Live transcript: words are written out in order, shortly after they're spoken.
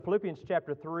Philippians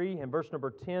chapter 3 and verse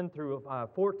number 10 through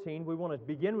 14. We want to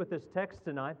begin with this text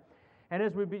tonight. And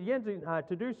as we begin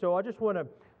to do so, I just want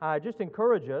to just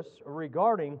encourage us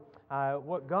regarding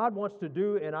what God wants to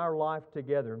do in our life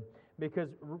together. Because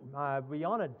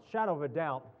beyond a shadow of a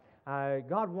doubt,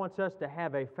 God wants us to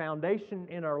have a foundation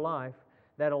in our life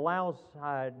that allows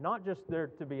not just there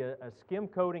to be a skim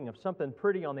coating of something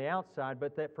pretty on the outside,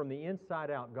 but that from the inside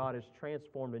out, God has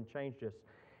transformed and changed us.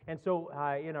 And so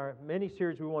in our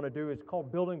mini-series we want to do is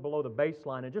called Building Below the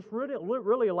Baseline, and just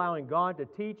really allowing God to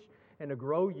teach and to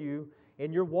grow you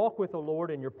in your walk with the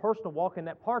Lord, in your personal walk, in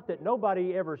that part that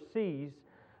nobody ever sees,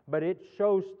 but it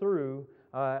shows through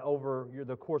over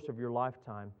the course of your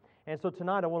lifetime. And so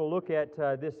tonight I want to look at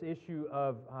this issue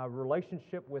of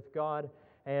relationship with God.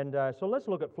 And so let's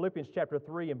look at Philippians chapter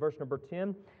 3 and verse number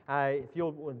 10. If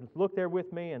you'll look there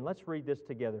with me, and let's read this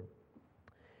together.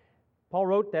 Paul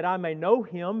wrote, "That I may know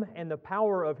Him and the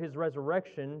power of His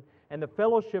resurrection and the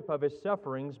fellowship of His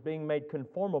sufferings, being made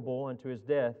conformable unto His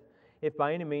death, if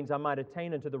by any means I might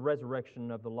attain unto the resurrection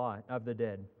of the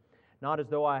dead. Not as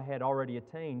though I had already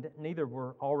attained, neither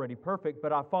were already perfect,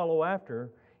 but I follow after,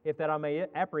 if that I may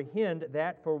apprehend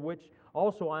that for which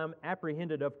also I am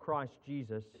apprehended of Christ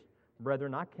Jesus.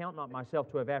 Brethren, I count not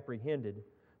myself to have apprehended,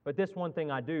 but this one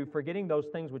thing I do, forgetting those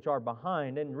things which are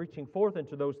behind, and reaching forth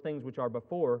into those things which are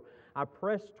before, I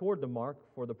press toward the mark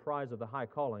for the prize of the high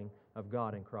calling of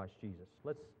God in Christ Jesus."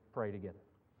 Let's pray together.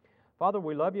 Father,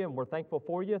 we love You and we're thankful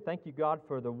for You. Thank You, God,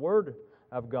 for the Word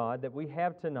of God that we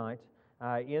have tonight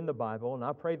in the Bible. And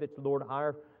I pray that, Lord,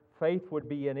 our faith would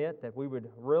be in it, that we would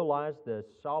realize the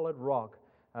solid rock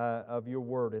of Your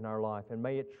Word in our life. And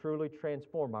may it truly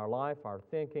transform our life, our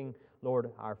thinking,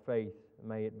 Lord, our faith.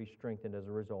 May it be strengthened as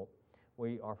a result.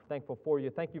 We are thankful for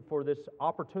You. Thank You for this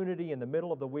opportunity in the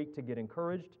middle of the week to get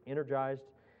encouraged, energized,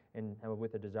 and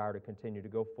with a desire to continue to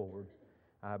go forward.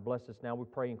 Bless us now, we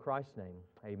pray in Christ's name.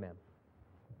 Amen.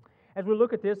 As we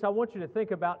look at this, I want you to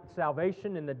think about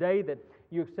salvation in the day that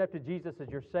you accepted Jesus as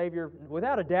your Savior.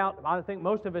 Without a doubt, I think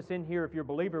most of us in here, if you're a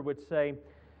believer, would say,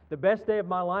 the best day of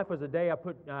my life was the day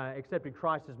I accepted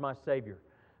Christ as my Savior.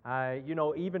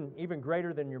 Even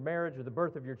greater than your marriage or the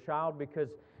birth of your child, because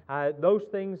those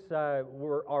things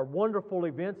are wonderful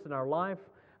events in our life.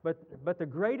 But the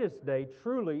greatest day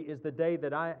truly is the day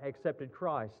that I accepted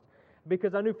Christ,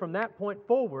 because I knew from that point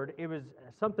forward it was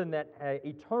something that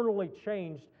eternally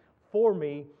changed for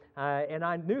me, and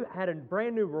I had a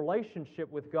brand new relationship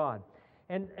with God.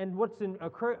 And what's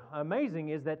amazing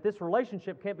is that this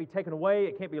relationship can't be taken away,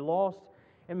 it can't be lost.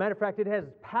 As a matter of fact, it has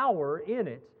power in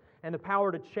it, and the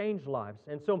power to change lives.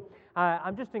 And so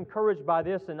I'm just encouraged by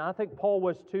this, and I think Paul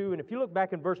was too. And if you look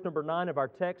back in verse number 9 of our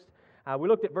text, we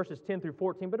looked at verses 10 through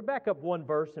 14, but to back up one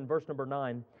verse in verse number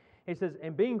 9, he says,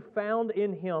 "And being found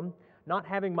in Him, not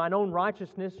having mine own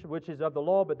righteousness, which is of the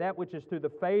law, but that which is through the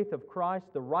faith of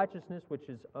Christ, the righteousness which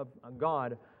is of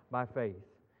God by faith."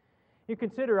 You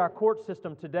consider our court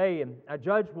system today, and a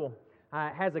judge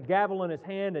has a gavel in his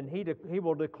hand, and he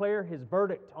will declare his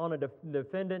verdict on a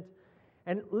defendant.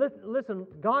 And listen,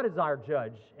 God is our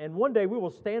judge, and one day we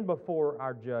will stand before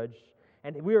our judge,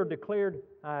 and we are declared,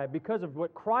 because of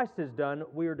what Christ has done,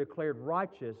 we are declared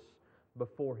righteous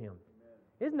before Him.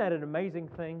 Isn't that an amazing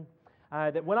thing?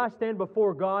 That when I stand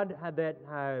before God,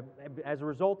 as a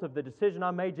result of the decision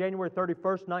I made January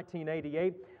 31st,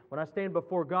 1988, when I stand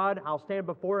before God, I'll stand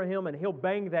before Him and He'll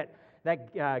bang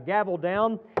that gavel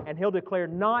down and He'll declare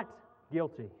not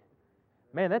guilty.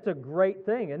 Man, that's a great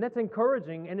thing, and that's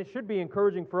encouraging, and it should be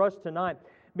encouraging for us tonight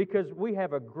because we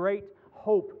have a great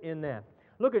hope in that.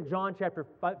 Look at John chapter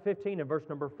 15 and verse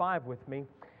number 5 with me,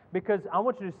 because I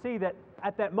want you to see that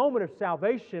at that moment of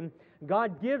salvation,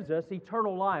 God gives us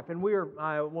eternal life, and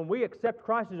when we accept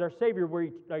Christ as our Savior,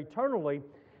 we eternally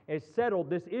is settled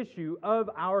this issue of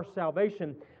our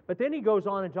salvation. But then he goes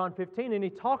on in John 15 and he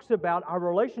talks about our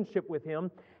relationship with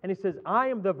Him, and he says, "I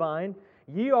am the vine,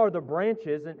 ye are the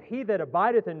branches, and he that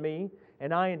abideth in me,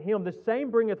 and I in him, the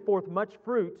same bringeth forth much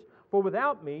fruit, for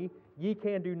without me ye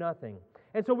can do nothing."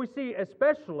 And so we see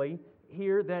especially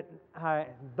here that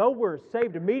though we're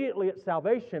saved immediately at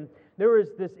salvation, there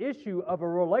is this issue of a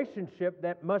relationship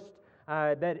that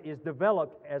is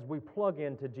developed as we plug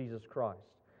into Jesus Christ.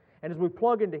 And as we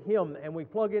plug into Him and we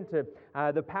plug into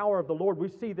the power of the Lord, we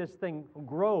see this thing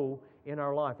grow in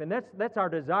our life. And that's our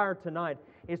desire tonight,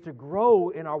 is to grow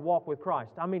in our walk with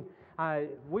Christ. I mean,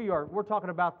 we're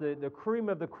talking about the cream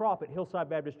of the crop at Hillside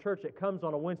Baptist Church that comes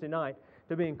on a Wednesday night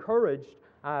to be encouraged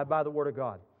by the Word of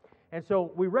God. And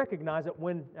so we recognize that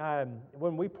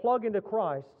when we plug into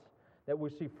Christ, that we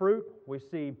see fruit, we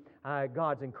see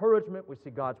God's encouragement, we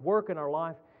see God's work in our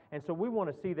life, And so we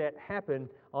want to see that happen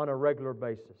on a regular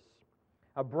basis.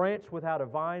 A branch without a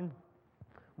vine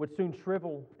would soon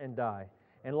shrivel and die.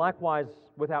 And likewise,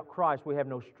 without Christ, we have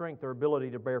no strength or ability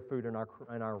to bear fruit in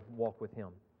our walk with Him.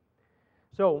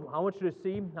 So I want you to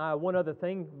see one other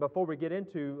thing before we get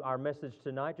into our message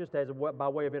tonight, just as by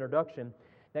way of introduction,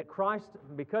 that Christ,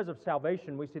 because of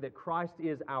salvation, we see that Christ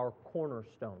is our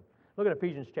cornerstone. Look at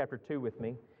Ephesians chapter 2 with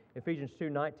me. Ephesians 2,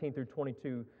 19 through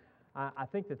 22. I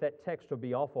think that text will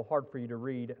be awful hard for you to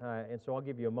read, and so I'll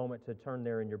give you a moment to turn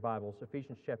there in your Bibles.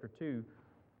 Ephesians chapter 2,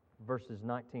 verses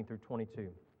 19 through 22.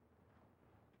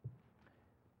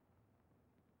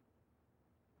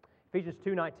 Ephesians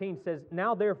 2:19 says,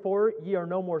 "Now therefore ye are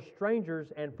no more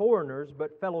strangers and foreigners,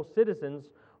 but fellow citizens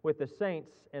with the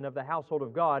saints and of the household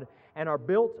of God, and are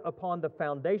built upon the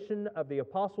foundation of the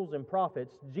apostles and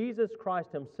prophets, Jesus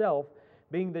Christ Himself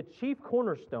being the chief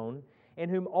cornerstone, in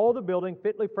whom all the building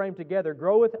fitly framed together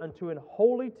groweth unto an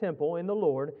holy temple in the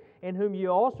Lord, in whom ye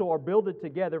also are builded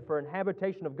together for an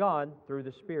habitation of God through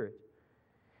the Spirit."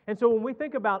 And so when we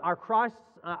think about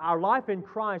our life in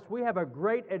Christ, we have a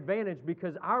great advantage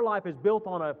because our life is built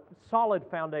on a solid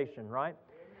foundation, right?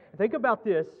 Think about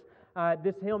this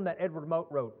hymn that Edward Mote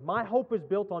wrote. "My hope is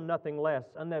built on nothing less."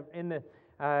 And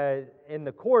in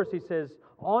the chorus he says,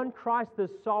 "On Christ the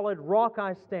solid rock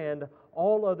I stand,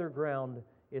 all other ground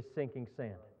is sinking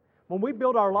sand." When we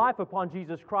build our life upon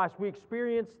Jesus Christ, we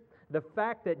experience the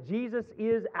fact that Jesus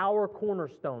is our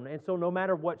cornerstone. And so no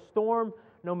matter what storm,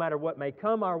 no matter what may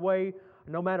come our way,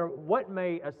 no matter what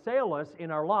may assail us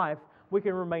in our life, we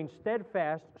can remain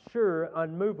steadfast, sure,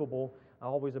 unmovable,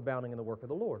 always abounding in the work of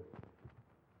the Lord.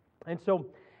 And so,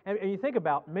 and you think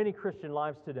about many Christian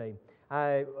lives today,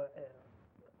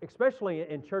 especially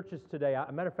in churches today. As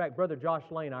a matter of fact, Brother Josh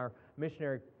Lane, our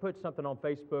missionary, put something on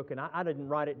Facebook, and I didn't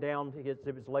write it down because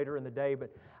it was later in the day, but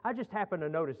I just happened to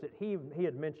notice that he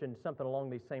had mentioned something along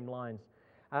these same lines,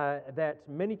 that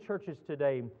many churches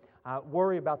today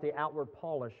worry about the outward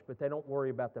polish, but they don't worry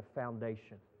about the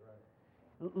foundation.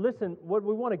 Listen, what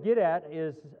we want to get at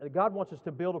is God wants us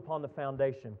to build upon the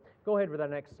foundation. Go ahead with our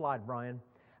next slide, Brian.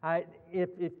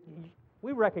 If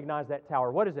we recognize that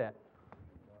tower, what is that?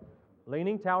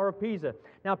 Leaning Tower of Pisa.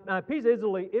 Now, Pisa,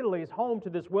 Italy is home to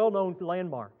this well-known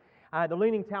landmark. The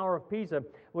Leaning Tower of Pisa,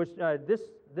 which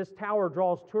this tower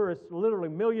draws tourists, literally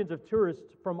millions of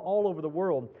tourists from all over the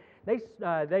world.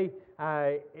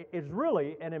 It's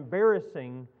really an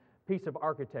embarrassing piece of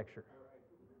architecture.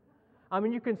 I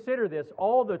mean, you consider this,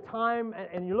 all the time,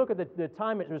 and you look at the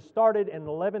time it was started in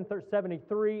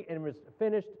 1173 and was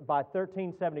finished by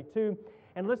 1372.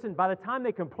 And listen, by the time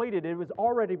they completed it, it was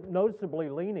already noticeably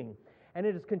leaning. And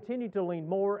it has continued to lean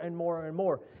more and more and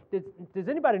more. Does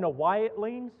anybody know why it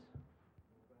leans?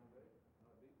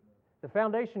 The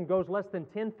foundation goes less than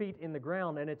 10 feet in the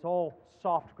ground, and it's all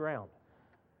soft ground.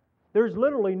 There's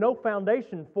literally no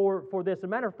foundation for this. As a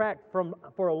matter of fact,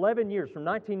 for 11 years, from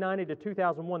 1990 to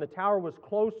 2001, the tower was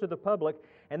closed to the public,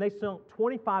 and they sunk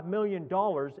 $25 million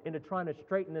into trying to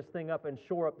straighten this thing up and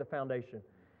shore up the foundation.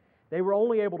 They were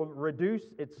only able to reduce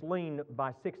its lean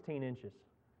by 16 inches.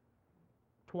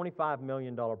 $25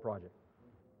 million project.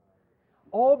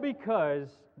 All because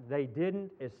they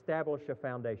didn't establish a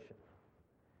foundation.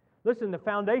 Listen, the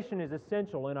foundation is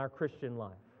essential in our Christian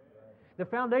life. The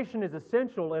foundation is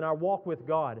essential in our walk with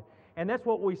God. And that's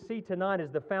what we see tonight, is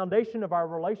the foundation of our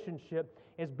relationship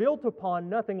is built upon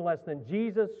nothing less than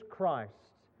Jesus Christ.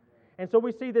 And so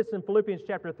we see this in Philippians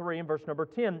chapter 3 and verse number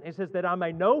 10. It says that I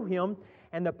may know Him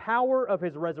and the power of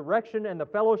His resurrection and the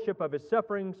fellowship of His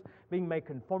sufferings, being made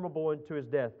conformable into His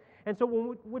death. And so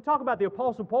when we talk about the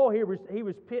Apostle Paul here,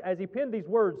 as he penned these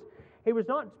words, he was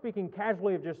not speaking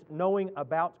casually of just knowing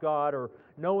about God or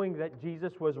knowing that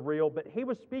Jesus was real, but he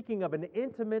was speaking of an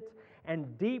intimate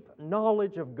and deep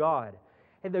knowledge of God.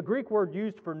 And the Greek word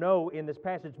used for know in this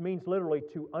passage means literally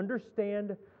to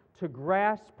understand, to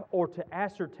grasp, or to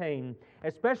ascertain,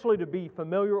 especially to be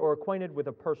familiar or acquainted with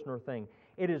a person or thing.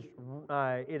 It is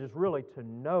really to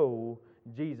know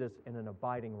Jesus in an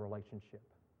abiding relationship.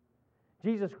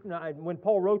 Jesus, when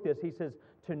Paul wrote this, he says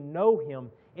to know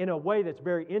Him in a way that's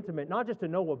very intimate, not just to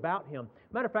know about Him.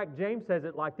 Matter of fact, James says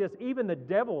it like this: even the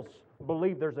devils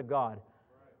believe there's a God.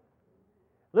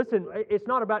 Listen, it's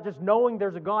not about just knowing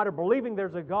there's a God or believing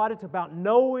there's a God. It's about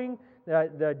knowing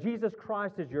that Jesus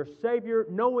Christ is your Savior,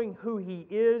 knowing who He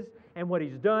is and what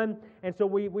He's done. And so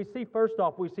we see, first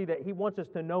off, we see that He wants us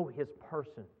to know His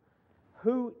person.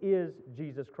 Who is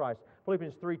Jesus Christ?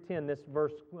 Philippians 3:10, this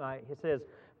verse, it says,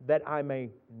 that I may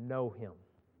know Him.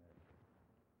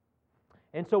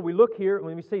 And so we look here,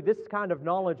 when we see this kind of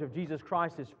knowledge of Jesus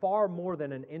Christ is far more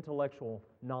than an intellectual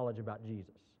knowledge about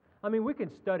Jesus. I mean, we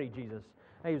can study Jesus.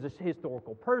 He was a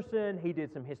historical person. He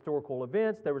did some historical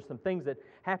events. There were some things that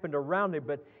happened around him.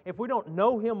 But if we don't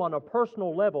know Him on a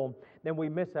personal level, then we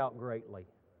miss out greatly.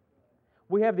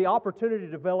 We have the opportunity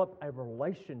to develop a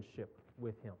relationship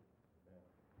with Him.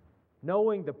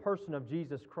 Knowing the person of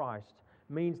Jesus Christ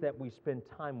means that we spend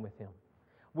time with Him.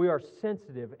 We are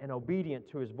sensitive and obedient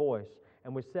to His voice,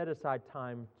 and we set aside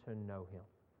time to know Him.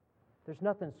 There's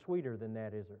nothing sweeter than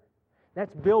that, is there?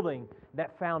 That's building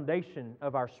that foundation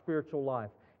of our spiritual life.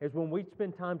 Is when we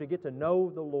spend time to get to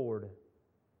know the Lord,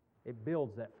 it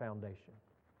builds that foundation.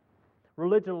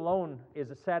 Religion alone is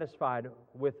satisfied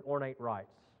with ornate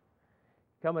rites.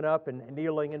 Coming up and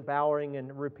kneeling and bowing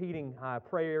and repeating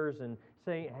prayers and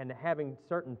saying and having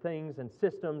certain things and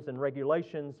systems and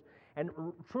regulations. And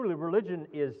truly, religion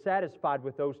is satisfied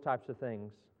with those types of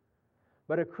things.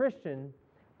 But a Christian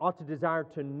ought to desire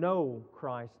to know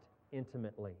Christ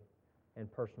intimately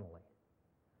and personally.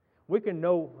 We can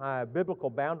know biblical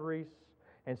boundaries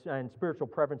and spiritual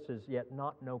preferences, yet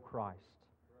not know Christ.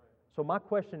 So my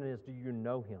question is, do you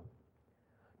know Him?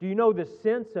 Do you know the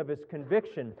sense of His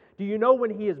conviction? Do you know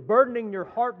when He is burdening your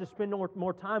heart to spend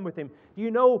more time with Him? Do you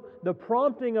know the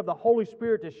prompting of the Holy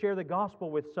Spirit to share the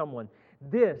gospel with someone?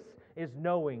 This is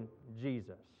knowing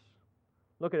Jesus.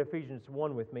 Look at Ephesians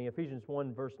 1 with me. Ephesians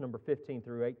 1, verse number 15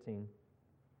 through 18.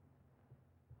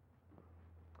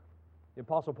 The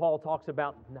Apostle Paul talks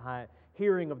about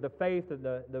hearing of the faith of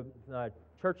the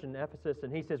church in Ephesus,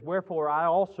 and he says, "Wherefore I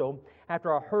also,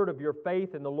 after I heard of your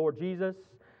faith in the Lord Jesus,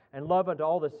 and love unto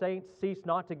all the saints, cease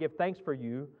not to give thanks for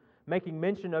you, making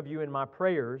mention of you in my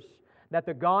prayers, that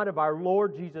the God of our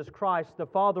Lord Jesus Christ, the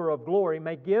Father of glory,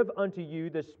 may give unto you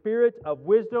the spirit of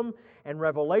wisdom and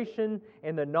revelation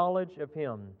in the knowledge of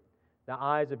Him, the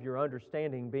eyes of your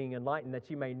understanding being enlightened, that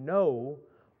ye may know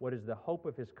what is the hope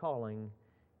of His calling,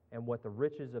 and what the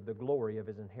riches of the glory of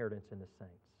His inheritance in the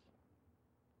saints."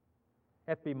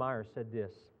 F.B. Meyer said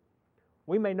this,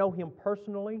 "We may know Him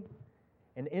personally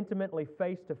and intimately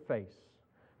face to face.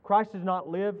 Christ does not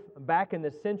live back in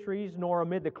the centuries nor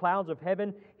amid the clouds of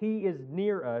heaven. He is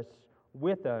near us,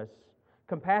 with us,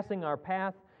 compassing our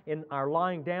path in our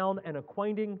lying down and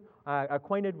acquainted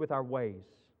with our ways.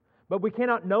 But we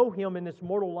cannot know Him in this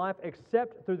mortal life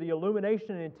except through the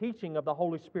illumination and teaching of the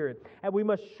Holy Spirit. And we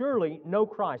must surely know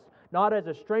Christ, not as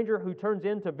a stranger who turns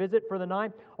in to visit for the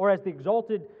night, or as the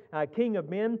exalted King of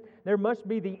men. There must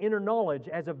be the inner knowledge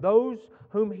as of those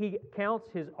whom He counts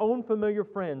His own familiar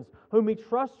friends, whom He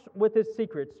trusts with His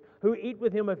secrets, who eat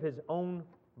with Him of His own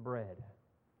bread."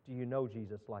 Do you know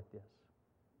Jesus like this?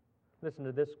 Listen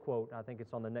to this quote. I think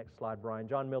it's on the next slide, Brian.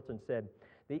 John Milton said,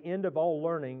 "The end of all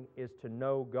learning is to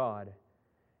know God,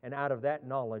 and out of that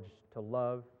knowledge to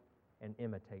love and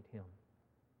imitate Him."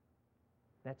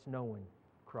 That's knowing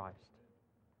Christ.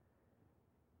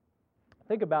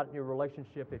 Think about your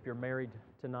relationship if you're married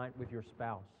tonight with your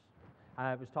spouse.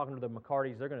 I was talking to the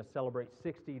McCartys. They're going to celebrate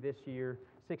 60 this year,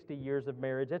 60 years of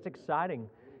marriage. That's exciting,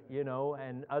 you know,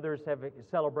 and others have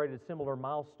celebrated similar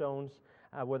milestones,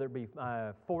 whether it be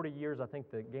 40 years. I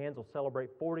think the Gans will celebrate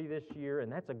 40 this year,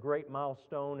 and that's a great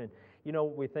milestone. And, you know,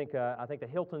 we think, I think the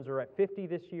Hiltons are at 50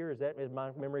 this year. Is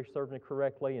my memory serves me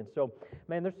correctly? And so,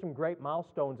 man, there's some great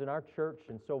milestones in our church.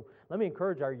 And so let me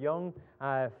encourage our young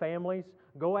families,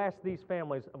 go ask these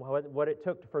families what it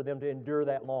took for them to endure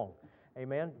that long.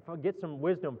 Amen. Get some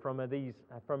wisdom from these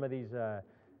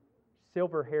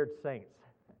silver-haired saints.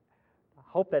 I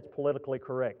hope that's politically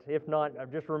correct. If not,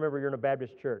 just remember you're in a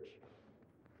Baptist church.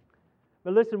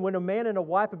 But listen, when a man and a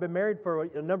wife have been married for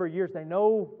a number of years, they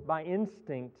know by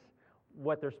instinct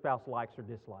what their spouse likes or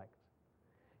dislikes.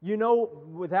 You know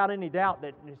without any doubt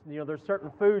that, you know, there's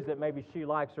certain foods that maybe she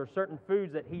likes or certain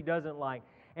foods that he doesn't like.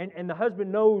 And the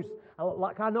husband knows,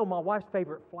 like I know my wife's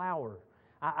favorite flower.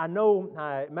 I know,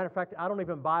 matter of fact, I don't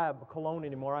even buy a cologne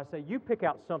anymore. I say, you pick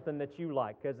out something that you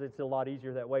like, because it's a lot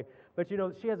easier that way. But, you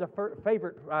know, she has a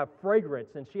favorite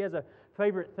fragrance, and she has a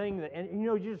favorite thing. And, you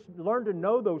know, you just learn to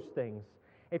know those things.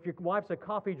 If your wife's a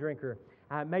coffee drinker,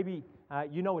 maybe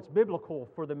you know it's biblical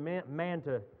for the man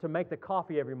to make the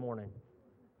coffee every morning.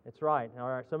 That's right. All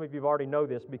right, some of you already know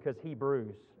this because he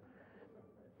brews.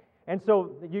 And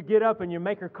so you get up and you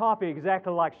make her coffee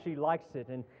exactly like she likes it.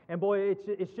 And boy,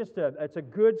 it's just a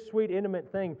good, sweet,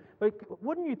 intimate thing. But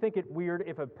wouldn't you think it weird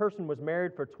if a person was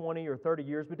married for 20 or 30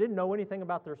 years but didn't know anything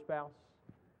about their spouse?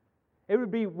 It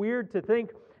would be weird to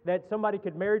think that somebody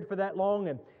could married for that long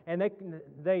and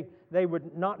they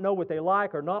would not know what they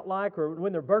like or not like, or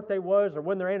when their birthday was or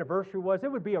when their anniversary was.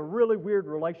 It would be a really weird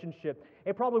relationship.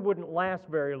 It probably wouldn't last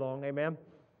very long, amen?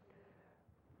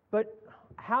 But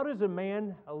how does a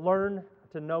man learn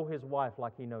to know his wife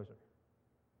like he knows her?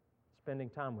 Spending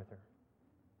time with her.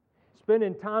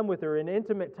 spending time with her and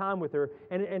intimate time with her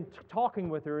and talking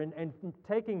with her and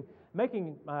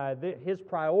making his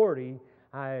priority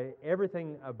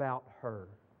everything about her.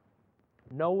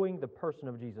 Knowing the person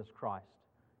of Jesus Christ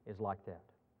is like that.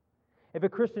 If a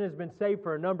Christian has been saved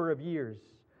for a number of years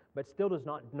but still does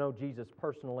not know Jesus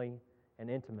personally and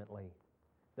intimately,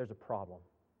 there's a problem.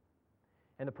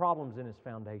 And the problem's in his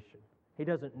foundation. He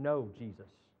doesn't know Jesus.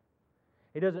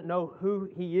 He doesn't know who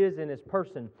He is in His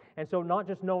person. And so not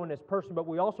just knowing His person, but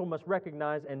we also must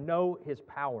recognize and know His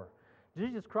power.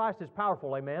 Jesus Christ is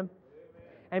powerful, amen?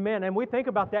 Amen. And we think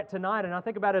about that tonight, and I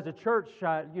think about as a church,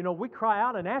 we cry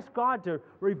out and ask God to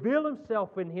reveal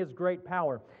Himself in His great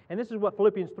power. And this is what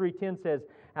Philippians 3:10 says,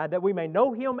 that we may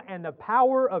know Him and the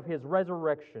power of His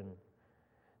resurrection.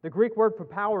 The Greek word for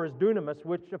power is dunamis,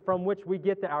 from which we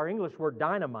get our English word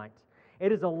dynamite.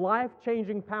 It is a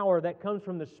life-changing power that comes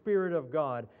from the Spirit of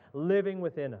God living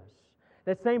within us.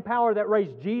 That same power that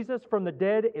raised Jesus from the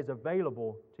dead is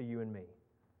available to you and me.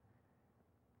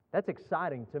 That's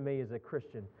exciting to me as a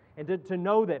Christian. And to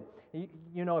know that,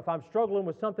 if I'm struggling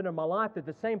with something in my life, that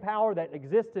the same power that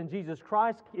exists in Jesus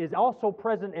Christ is also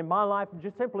present in my life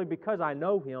just simply because I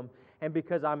know Him and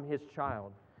because I'm His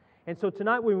child. And so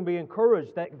tonight we will be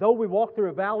encouraged that though we walk through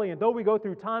a valley and though we go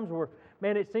through times where,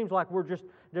 man, it seems like we're just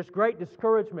great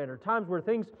discouragement or times where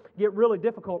things get really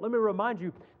difficult, let me remind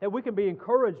you that we can be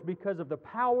encouraged because of the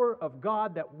power of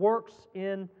God that works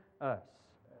in us.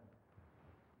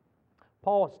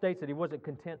 Paul states that he wasn't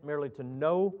content merely to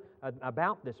know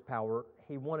about this power.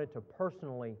 He wanted to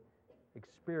personally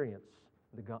experience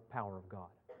the power of God.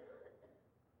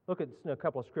 Look at a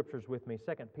couple of scriptures with me.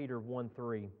 2 Peter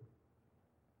 1:3.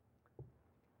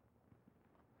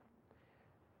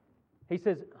 He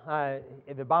says,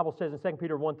 the Bible says in 2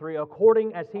 Peter 1:3,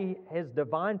 according as His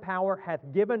divine power hath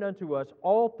given unto us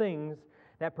all things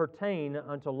that pertain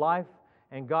unto life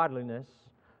and godliness,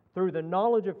 through the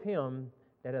knowledge of Him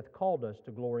that hath called us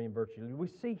to glory and virtue. We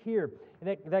see here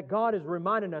that God is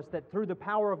reminding us that through the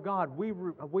power of God,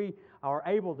 we are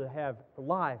able to have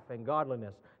life and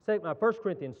godliness. 1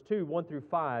 Corinthians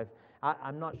 2:1-5.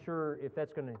 I'm not sure if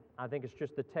that's going to, I think it's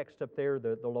just the text up there,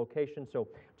 the location. So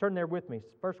turn there with me.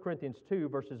 1 Corinthians 2,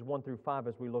 verses 1-5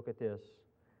 as we look at this.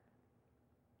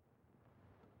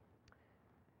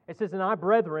 It says, and I,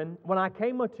 brethren, when I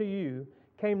came unto you,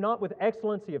 came not with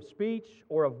excellency of speech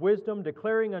or of wisdom,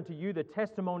 declaring unto you the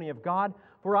testimony of God,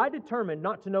 for I determined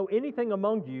not to know anything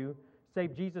among you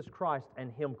save Jesus Christ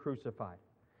and Him crucified.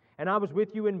 And I was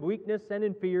with you in weakness and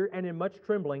in fear and in much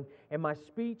trembling, and my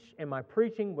speech and my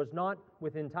preaching was not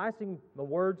with enticing the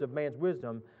words of man's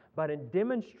wisdom, but in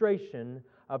demonstration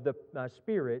of the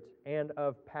Spirit and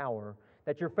of power,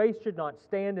 that your faith should not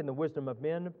stand in the wisdom of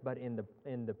men, but in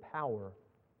the power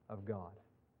of God.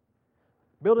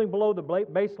 Building below the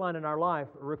baseline in our life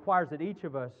requires that each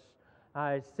of us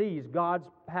sees God's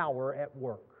power at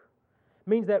work. It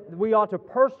means that we ought to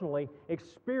personally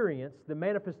experience the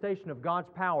manifestation of God's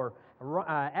power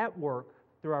at work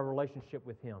through our relationship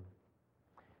with Him.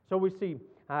 So we see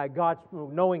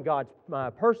knowing God's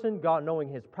person, God knowing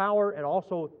His power, and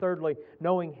also, thirdly,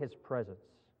 knowing His presence.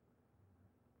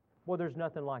 Well, there's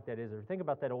nothing like that, is there? Think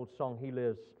about that old song, He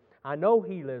Lives. I know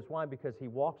He lives. Why? Because He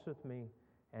walks with me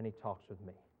and He talks with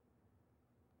me.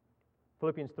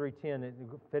 Philippians 3:10, it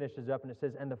finishes up and it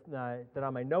says, "And that I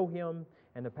may know Him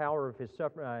and the power of His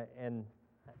and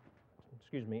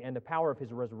the power of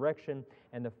His resurrection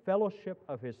and the fellowship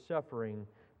of His suffering,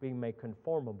 being made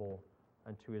conformable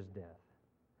unto His death."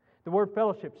 The word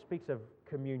fellowship speaks of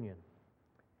communion.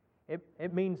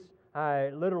 It means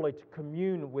literally to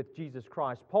commune with Jesus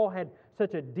Christ. Paul had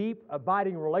such a deep,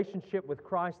 abiding relationship with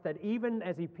Christ that even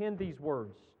as he penned these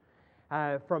words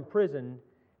from prison,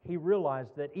 he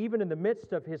realized that even in the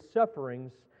midst of his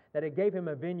sufferings, that it gave him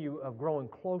a venue of growing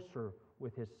closer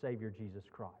with his Savior, Jesus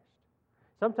Christ.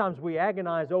 Sometimes we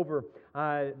agonize over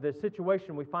the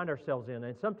situation we find ourselves in,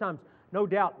 and sometimes, no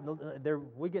doubt,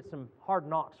 we get some hard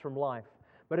knocks from life.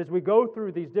 But as we go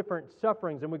through these different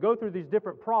sufferings and we go through these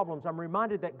different problems, I'm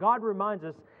reminded that God reminds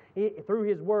us through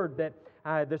His Word that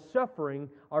the suffering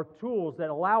are tools that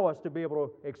allow us to be able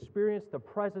to experience the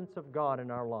presence of God in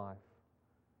our life.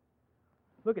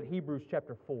 Look at Hebrews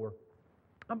chapter 4.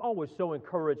 I'm always so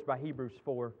encouraged by Hebrews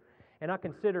 4. And I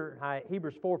consider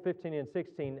Hebrews 4:15 and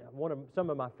 16 some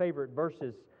of my favorite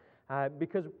verses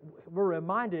because we're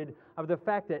reminded of the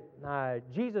fact that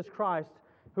Jesus Christ,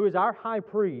 who is our high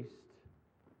priest,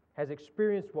 has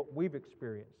experienced what we've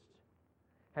experienced,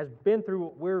 has been through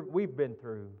what we've been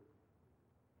through,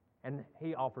 and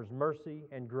He offers mercy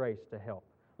and grace to help.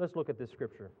 Let's look at this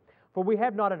scripture. For we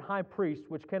have not an high priest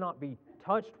which cannot be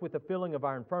touched with the feeling of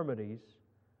our infirmities,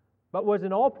 but was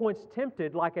in all points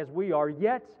tempted like as we are,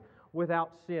 yet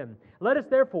without sin. Let us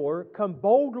therefore come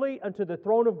boldly unto the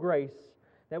throne of grace,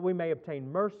 that we may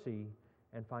obtain mercy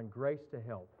and find grace to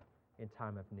help in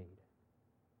time of need.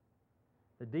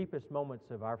 The deepest moments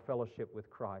of our fellowship with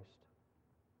Christ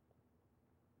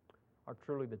are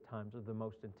truly the times of the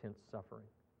most intense suffering.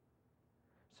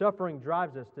 Suffering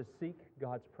drives us to seek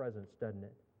God's presence, doesn't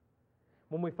it?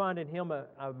 When we find in Him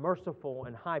a merciful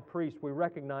and high priest, we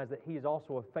recognize that He is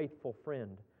also a faithful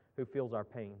friend who feels our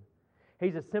pain.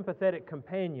 He's a sympathetic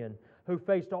companion who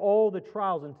faced all the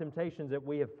trials and temptations that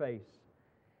we have faced.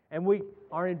 And we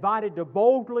are invited to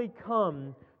boldly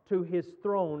come to His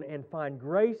throne and find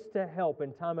grace to help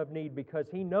in time of need, because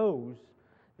He knows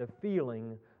the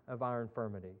feeling of our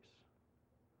infirmities.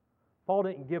 Paul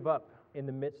didn't give up in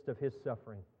the midst of his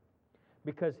suffering,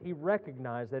 because he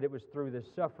recognized that it was through this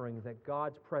suffering that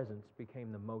God's presence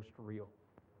became the most real.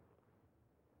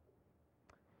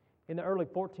 In the early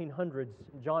 1400s,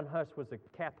 John Huss was a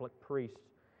Catholic priest,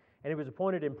 and he was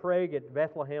appointed in Prague at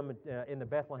Bethlehem, in the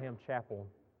Bethlehem Chapel.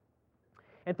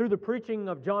 And through the preaching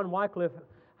of John Wycliffe,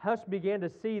 Huss began to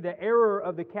see the error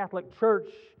of the Catholic Church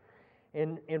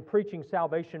in preaching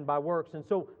salvation by works. And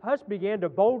so Huss began to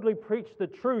boldly preach the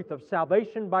truth of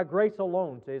salvation by grace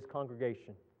alone to his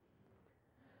congregation.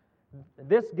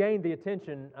 This gained the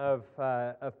attention of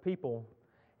people,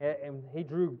 and he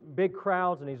drew big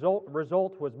crowds, and the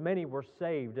result was many were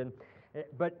saved.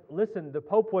 But listen, the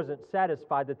Pope wasn't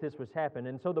satisfied that this was happening,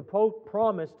 and so the Pope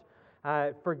promised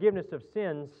forgiveness of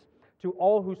sins to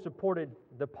all who supported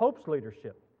the Pope's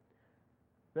leadership.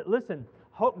 But listen,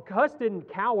 Huss didn't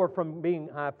cower from being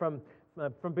able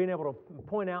to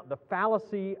point out the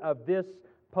fallacy of this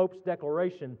Pope's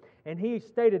declaration, and he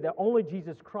stated that only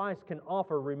Jesus Christ can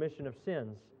offer remission of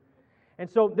sins. And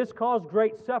so this caused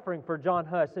great suffering for John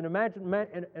Huss. And a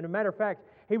matter of fact,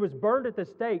 he was burned at the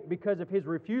stake because of his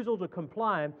refusal to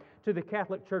comply to the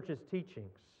Catholic Church's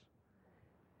teachings.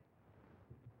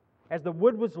 As the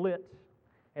wood was lit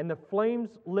and the flames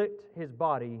licked his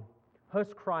body,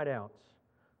 Huss cried out,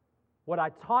 "What I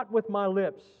taught with my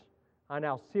lips, I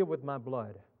now seal with my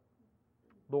blood.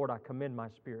 Lord, I commend my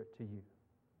spirit to you."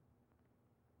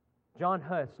 John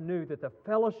Huss knew that the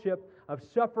fellowship of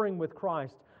suffering with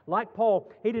Christ, like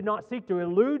Paul, he did not seek to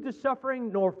elude the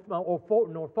suffering nor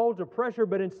folds of pressure,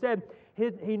 but instead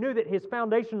he knew that his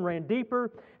foundation ran deeper,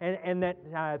 and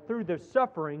that through the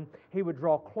suffering he would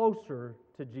draw closer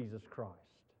to Jesus Christ.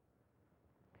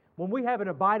 When we have an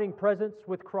abiding presence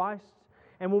with Christ,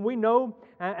 and when we know,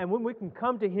 and when we can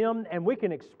come to Him and we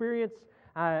can experience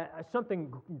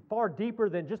something far deeper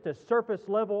than just a surface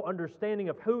level understanding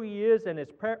of who He is and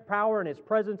His power and His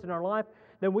presence in our life,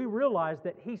 then we realize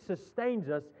that He sustains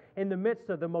us in the midst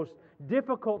of the most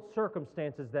difficult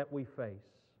circumstances that we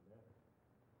face.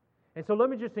 And so let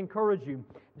me just encourage you,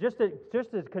 just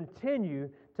to continue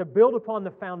to build upon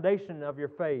the foundation of your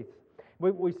faith.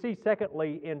 We see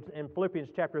secondly in Philippians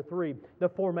chapter 3, the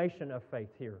formation of faith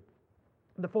here.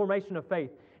 The formation of faith.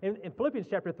 In Philippians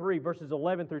chapter 3, verses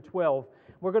 11 through 12,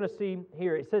 we're going to see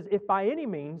here, it says, "If by any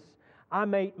means I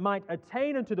might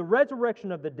attain unto the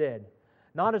resurrection of the dead,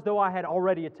 not as though I had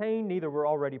already attained, neither were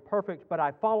already perfect, but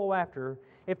I follow after,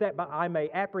 if that I may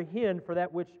apprehend for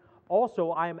that which also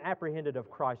I am apprehended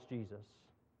of Christ Jesus."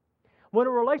 When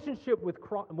a relationship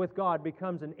with God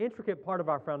becomes an intricate part of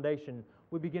our foundation,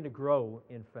 we begin to grow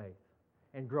in faith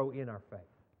and grow in our faith.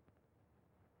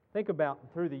 Think about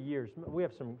through the years, we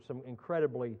have some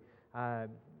incredible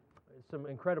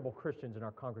Christians in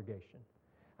our congregation.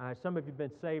 Some of you have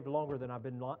been saved longer than I've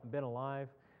been alive.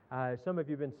 Some of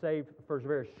you have been saved for a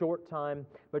very short time,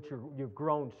 but you've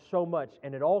grown so much,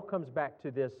 and it all comes back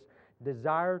to this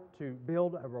desire to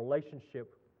build a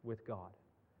relationship with God.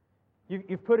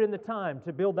 You've put in the time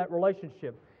to build that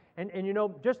relationship. And you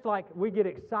know, just like we get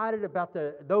excited about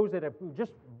those that have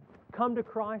just come to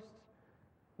Christ,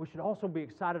 we should also be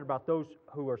excited about those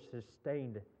who are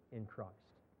sustained in Christ.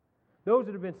 Those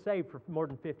that have been saved for more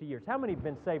than 50 years. How many have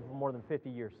been saved for more than 50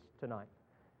 years tonight?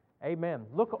 Amen.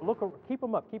 Look, keep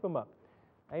them up.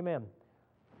 Amen.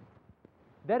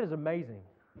 That is amazing.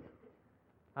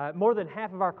 More than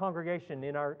half of our congregation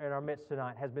in our midst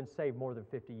tonight has been saved more than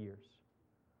 50 years.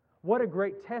 What a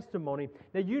great testimony.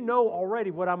 Now you know already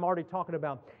what I'm already talking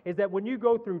about, is that when you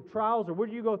go through trials or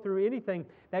when you go through anything,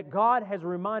 that God has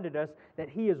reminded us that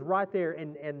He is right there,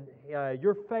 and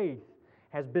your faith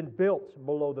has been built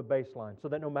below the baseline, so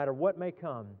that no matter what may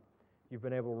come, you've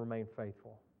been able to remain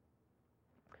faithful.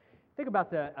 Think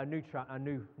about a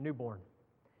new newborn.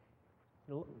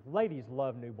 Ladies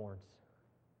love newborns.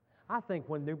 I think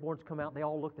when newborns come out, they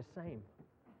all look the same.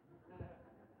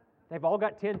 They've all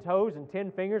got 10 toes and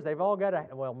 10 fingers. They've all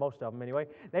got, well, most of them anyway.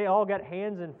 They all got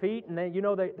hands and feet, and they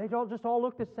don't just all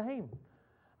look the same.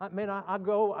 I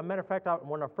go, as a matter of fact,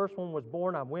 when our first one was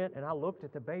born, I went and I looked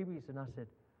at the babies, and I said,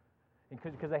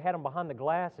 because they had them behind the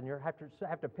glass, and you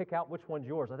have to pick out which one's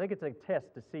yours. I think it's a test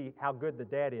to see how good the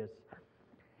dad is.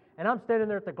 And I'm standing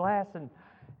there at the glass, and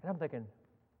I'm thinking,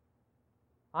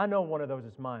 I know one of those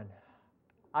is mine.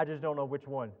 I just don't know which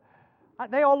one.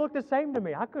 They all look the same to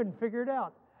me. I couldn't figure it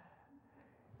out.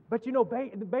 But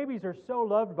the babies are so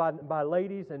loved by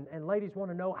ladies, and ladies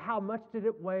want to know how much did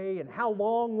it weigh, and how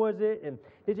long was it, and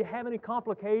did you have any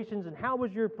complications, and how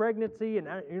was your pregnancy, and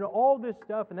all this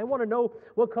stuff. And they want to know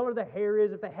what color the hair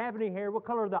is, if they have any hair, what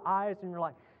color are the eyes. And you're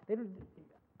like,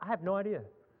 I have no idea.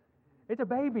 It's a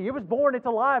baby. It was born. It's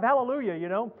alive. Hallelujah,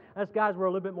 Us guys were a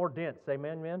little bit more dense.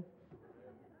 Amen, man?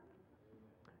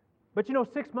 But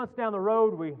 6 months down the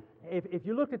road, if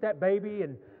you looked at that baby,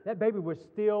 and that baby was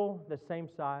still the same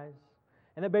size,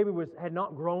 and that baby had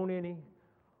not grown any,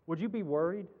 would you be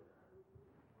worried?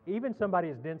 Even somebody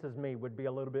as dense as me would be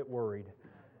a little bit worried.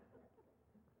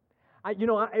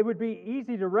 It would be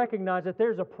easy to recognize that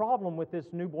there's a problem with this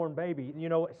newborn baby.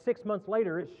 6 months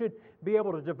later, it should be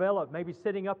able to develop, maybe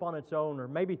sitting up on its own, or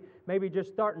maybe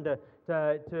just starting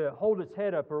to hold its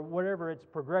head up, or whatever its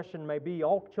progression may be.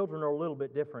 All children are a little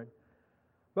bit different.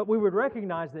 But we would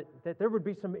recognize that there would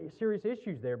be some serious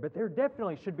issues there, but there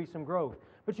definitely should be some growth.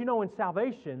 But in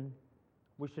salvation,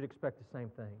 we should expect the same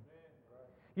thing.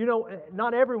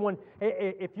 Not everyone,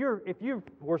 if you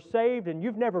were saved and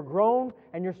you've never grown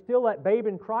and you're still that babe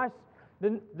in Christ,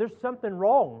 then there's something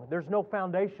wrong. There's no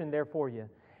foundation there for you.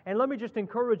 And let me just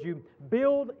encourage you,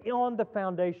 build on the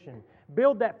foundation.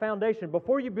 Build that foundation.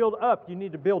 Before you build up, you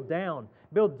need to build down.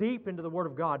 Build deep into the Word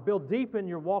of God. Build deep in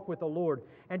your walk with the Lord.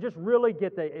 And just really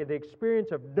get the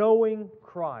experience of knowing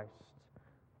Christ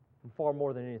far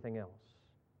more than anything else.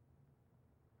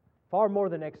 Far more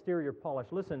than exterior polish.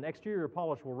 Listen, exterior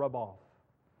polish will rub off.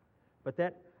 But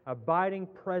that abiding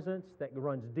presence that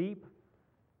runs deep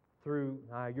through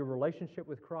your relationship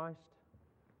with Christ,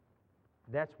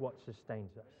 that's what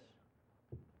sustains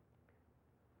us.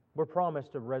 We're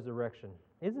promised a resurrection.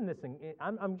 Isn't this?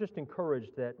 I'm just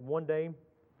encouraged that one day,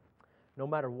 no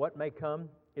matter what may come,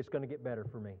 it's going to get better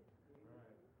for me.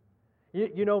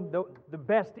 The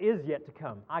best is yet to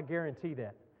come. I guarantee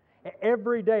that.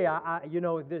 Every day,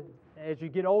 as you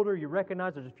get older, you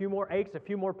recognize there's a few more aches, a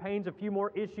few more pains, a few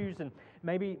more issues, and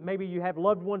maybe you have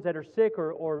loved ones that are sick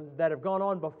or that have gone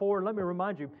on before. And let me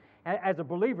remind you, as a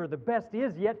believer, the best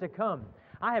is yet to come.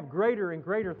 I have greater and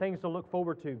greater things to look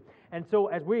forward to. And so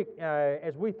as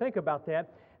we think about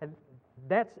that, and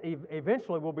that's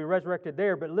eventually we'll be resurrected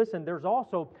there. But listen, there's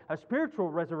also a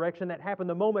spiritual resurrection that happened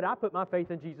the moment I put my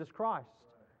faith in Jesus Christ.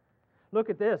 Look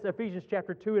at this, Ephesians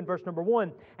chapter 2 and verse number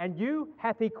 1. And you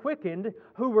hath He quickened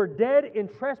who were dead in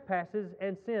trespasses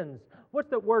and sins. What's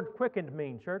the word quickened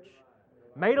mean, church?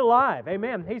 Made alive.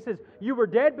 Amen. He says, you were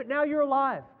dead, but now you're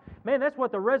alive. Man, that's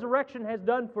what the resurrection has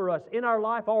done for us in our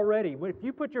life already. If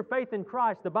you put your faith in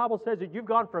Christ, the Bible says that you've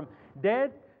gone from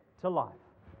dead to life.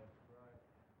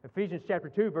 Ephesians chapter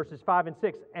 2, verses 5 and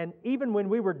 6. And even when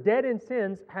we were dead in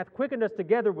sins, hath quickened us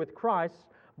together with Christ.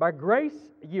 By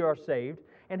grace ye are saved,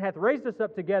 and hath raised us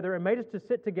up together and made us to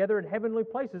sit together in heavenly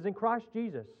places in Christ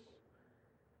Jesus.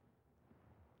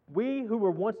 We who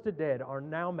were once dead are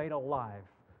now made alive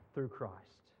through Christ.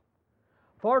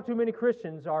 Far too many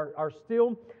Christians are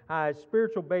still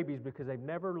spiritual babies because they've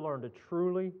never learned to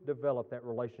truly develop that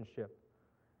relationship.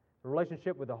 The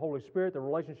relationship with the Holy Spirit, the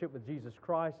relationship with Jesus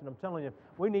Christ. And I'm telling you,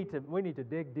 we need to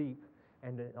dig deep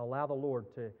and to allow the Lord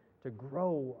to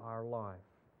grow our life.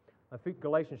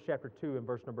 Galatians chapter 2 and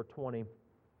verse number 20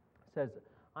 says,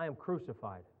 I am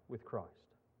crucified with Christ.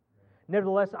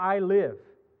 Nevertheless, I live.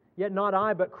 Yet not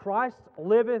I, but Christ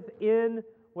liveth in,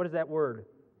 what is that word?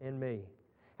 In me.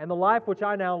 And the life which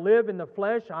I now live in the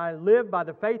flesh, I live by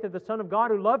the faith of the Son of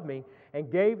God who loved me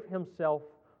and gave Himself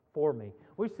for me.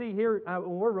 We see here,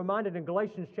 when we're reminded in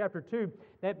Galatians chapter 2,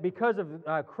 that because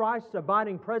of Christ's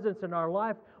abiding presence in our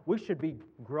life, we should be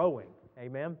growing.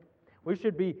 Amen? We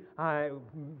should be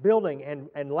building and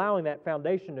allowing that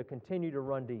foundation to continue to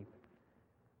run deep.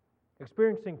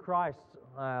 Experiencing Christ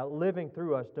living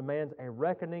through us demands a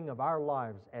reckoning of our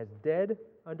lives as dead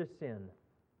unto sin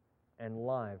and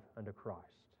live unto Christ.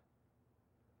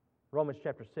 Romans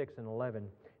chapter 6 and 11.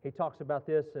 He talks about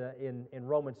this in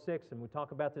Romans 6, and we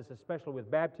talk about this especially with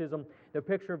baptism. The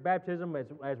picture of baptism,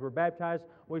 as we're baptized,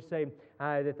 we say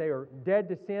that they are dead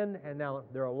to sin, and now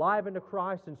they're alive unto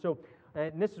Christ. And so,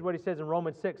 and this is what he says in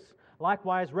Romans 6.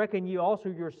 Likewise, reckon ye also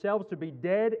yourselves to be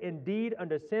dead indeed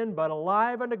unto sin, but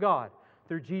alive unto God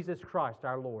through Jesus Christ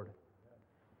our Lord.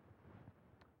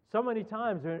 So many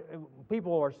times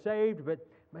people are saved, but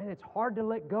man, it's hard to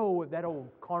let go of that old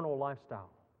carnal lifestyle.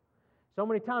 So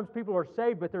many times people are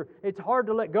saved, but it's hard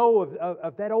to let go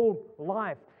of that old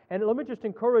life. And let me just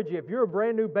encourage you, if you're a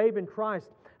brand new babe in Christ,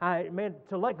 man,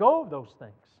 to let go of those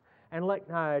things and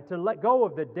to let go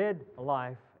of the dead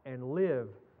life and live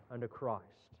unto Christ.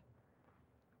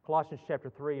 Colossians chapter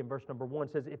 3 and verse number 1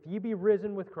 says, "If ye be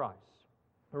risen with Christ,"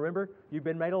 remember, you've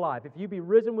been made alive. "If ye be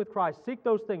risen with Christ, seek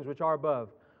those things which are above,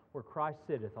 where Christ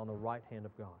sitteth on the right hand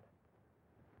of God."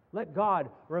 Let God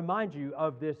remind you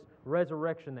of this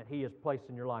resurrection that He has placed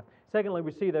in your life. Secondly,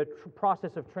 we see the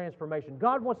process of transformation.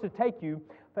 God wants to take you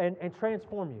and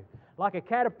transform you. Like a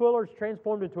caterpillar is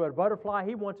transformed into a butterfly,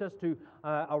 He wants us to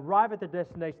arrive at the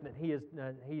destination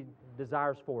that He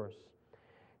desires for us.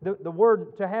 The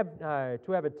word to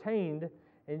have attained,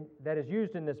 and that is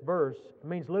used in this verse,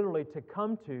 means literally to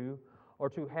come to or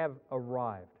to have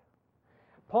arrived.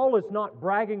 Paul is not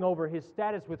bragging over his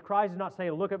status with Christ. He's not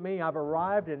saying, "Look at me, I've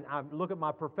arrived, and look at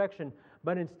my perfection."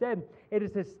 But instead, it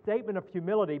is his statement of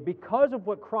humility. Because of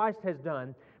what Christ has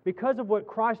done, because of what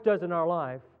Christ does in our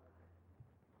life,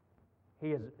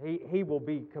 he will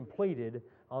be completed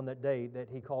on that day that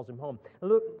He calls him home.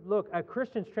 Look, a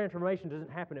Christian's transformation doesn't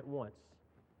happen at once.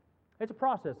 It's a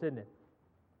process, isn't it?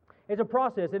 It's a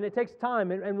process, and it takes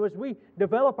time. And as we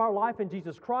develop our life in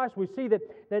Jesus Christ, we see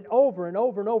that over and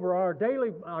over and over our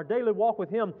daily walk with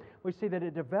Him, we see that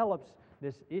it develops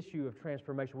this issue of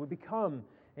transformation. We become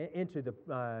into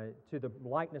to the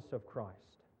likeness of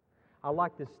Christ. I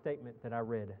like this statement that I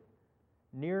read.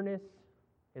 Nearness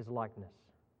is likeness.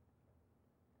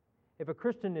 If a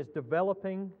Christian is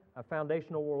developing a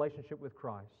foundational relationship with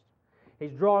Christ,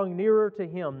 he's drawing nearer to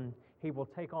Him, he will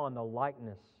take on the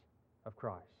likeness of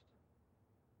Christ.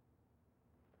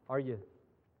 Are you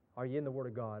in the Word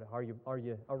of God? Are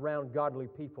you around godly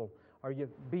people? Are you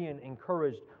being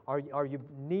encouraged? Are you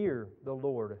near the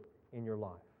Lord in your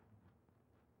life?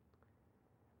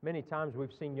 Many times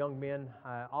we've seen young men,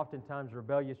 oftentimes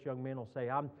rebellious young men will say,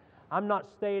 I'm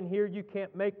not staying here, you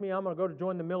can't make me, I'm going to go to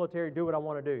join the military, do what I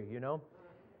want to do, you know.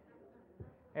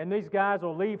 And these guys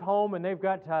will leave home and they've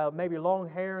got maybe long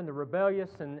hair and they're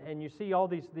rebellious, and you see all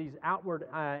these outward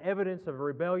evidence of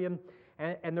rebellion.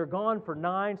 And they're gone for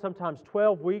 9, sometimes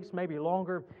 12 weeks, maybe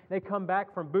longer. They come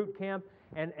back from boot camp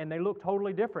and they look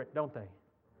totally different, don't they?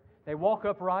 They walk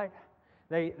upright.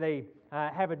 They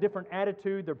have a different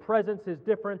attitude. Their presence is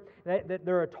different.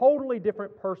 They're a totally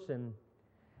different person.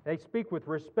 They speak with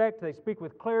respect. They speak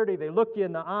with clarity. They look you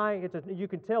in the eye. You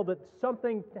can tell that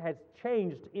something has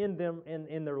changed in them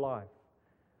in their life.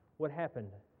 What happened?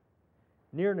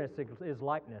 Nearness is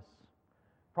likeness.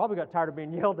 Probably got tired of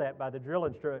being yelled at by the drill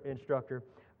instructor.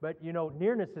 But, you know,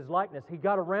 nearness is likeness. He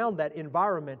got around that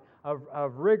environment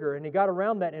of rigor, and he got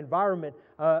around that environment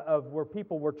of where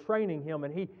people were training him,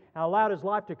 and he allowed his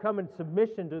life to come in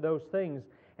submission to those things.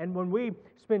 And when we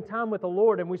spend time with the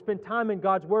Lord, and we spend time in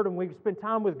God's Word, and we spend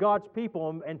time with God's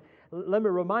people, and let me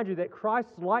remind you that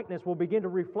Christ's likeness will begin to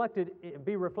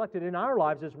be reflected in our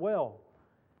lives as well.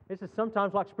 This is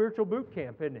sometimes like spiritual boot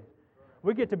camp, isn't it?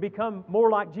 We get to become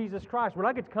more like Jesus Christ. When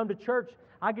I get to come to church,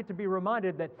 I get to be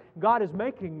reminded that God is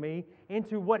making me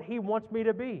into what He wants me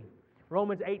to be.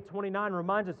 Romans 8:29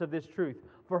 reminds us of this truth.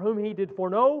 For whom He did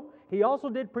foreknow, He also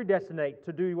did predestinate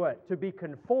to do what? To be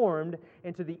conformed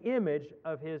into the image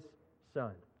of His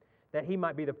Son, that He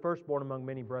might be the firstborn among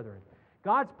many brethren.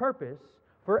 God's purpose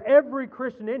for every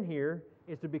Christian in here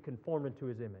is to be conformed into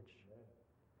His image.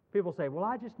 People say, well,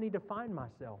 I just need to find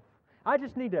myself. I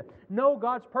just need to know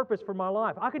God's purpose for my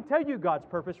life. I can tell you God's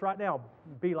purpose right now.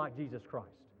 Be like Jesus Christ.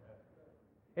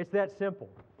 It's that simple.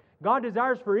 God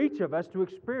desires for each of us to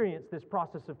experience this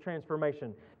process of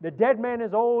transformation. The dead man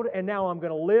is old, and now I'm going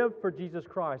to live for Jesus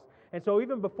Christ. And so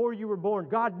even before you were born,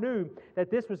 God knew that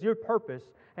this was your purpose.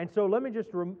 And so let me just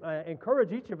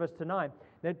encourage each of us tonight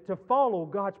that to follow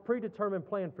God's predetermined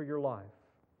plan for your life,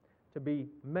 to be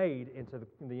made into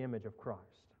the image of Christ.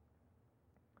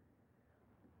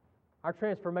 Our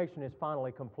transformation is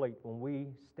finally complete when we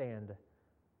stand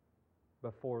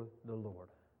before the Lord.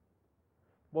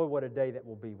 Boy, what a day that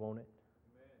will be, won't it?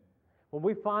 Amen. When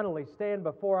we finally stand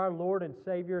before our Lord and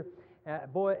Savior,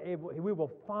 we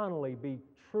will finally be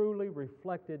truly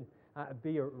reflected,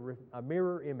 be a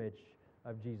mirror image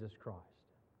of Jesus Christ.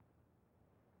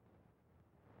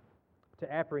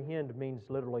 To apprehend means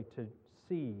literally to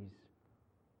seize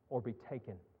or be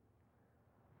taken.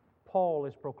 Paul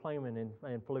is proclaiming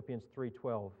in Philippians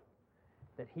 3:12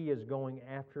 that he is going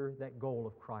after that goal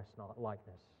of Christ's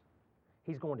likeness.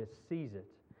 He's going to seize it.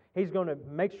 He's going to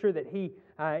make sure that he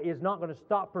is not going to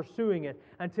stop pursuing it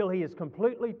until he is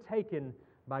completely taken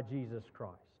by Jesus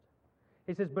Christ.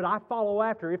 He says, but I follow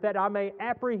after, if that I may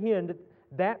apprehend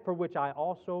that for which I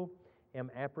also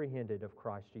am apprehended of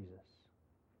Christ Jesus.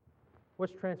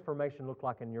 What's transformation look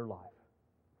like in your life?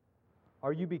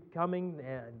 Are you becoming,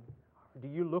 do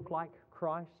you look like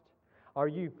Christ?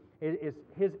 Is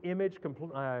His image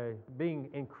being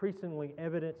increasingly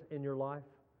evident in your life?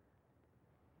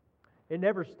 It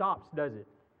never stops, does it?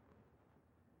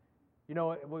 You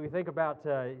know, when we think about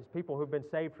people who've been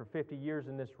saved for 50 years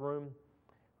in this room,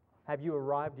 have you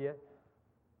arrived yet?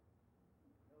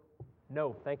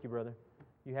 No, thank you, brother.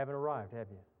 You haven't arrived, have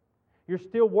you? You're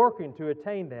still working to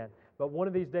attain that, but one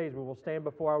of these days we will stand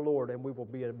before our Lord and we will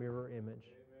be a mirror image.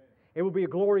 Amen. It will be a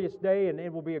glorious day and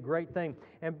it will be a great thing.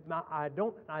 And I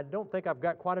don't think I've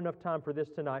got quite enough time for this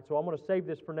tonight, so I'm going to save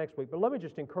this for next week. But let me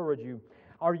just encourage you.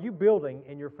 Are you building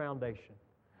in your foundation?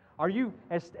 Are you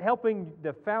helping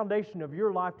the foundation of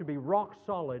your life to be rock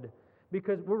solid?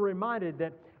 Because we're reminded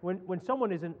that when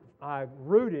someone isn't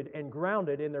rooted and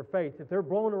grounded in their faith, that they're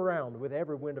blown around with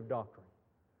every wind of doctrine.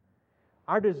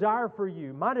 Our desire for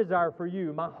you, my desire for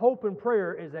you, my hope and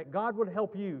prayer is that God would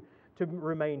help you to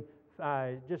remain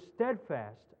just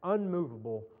steadfast,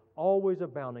 unmovable, always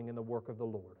abounding in the work of the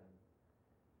Lord.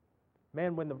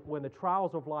 Man, when the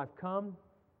trials of life come,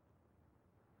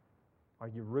 are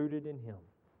you rooted in Him?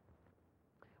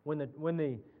 When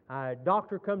the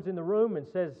doctor comes in the room and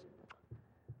says,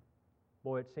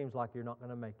 boy, it seems like you're not going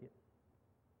to make it.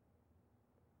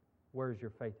 Where's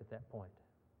your faith at that point?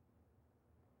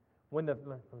 When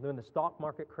the stock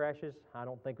market crashes, I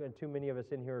don't think too many of us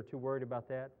in here are too worried about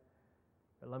that.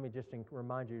 But let me just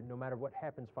remind you, no matter what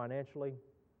happens financially,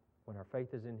 when our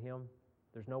faith is in Him,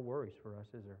 there's no worries for us,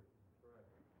 is there?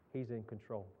 He's in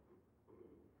control.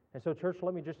 And so, church,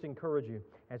 let me just encourage you,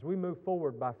 as we move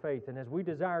forward by faith and as we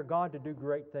desire God to do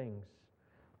great things,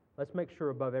 let's make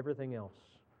sure above everything else,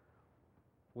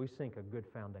 we sink a good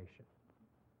foundation.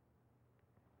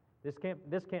 This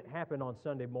can't happen on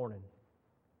Sunday morning.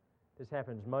 This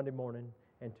happens Monday morning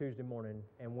and Tuesday morning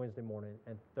and Wednesday morning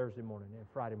and Thursday morning and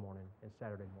Friday morning and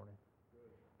Saturday morning.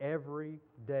 Every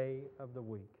day of the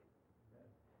week,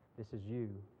 this is you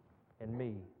and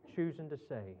me choosing to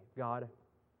say, God,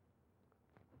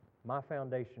 my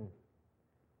foundation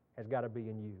has got to be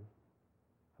in you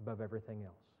above everything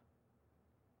else.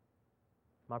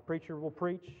 My preacher will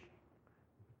preach,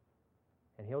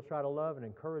 and he'll try to love and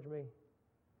encourage me,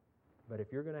 but if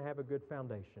you're going to have a good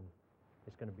foundation,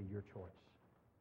 it's going to be your choice.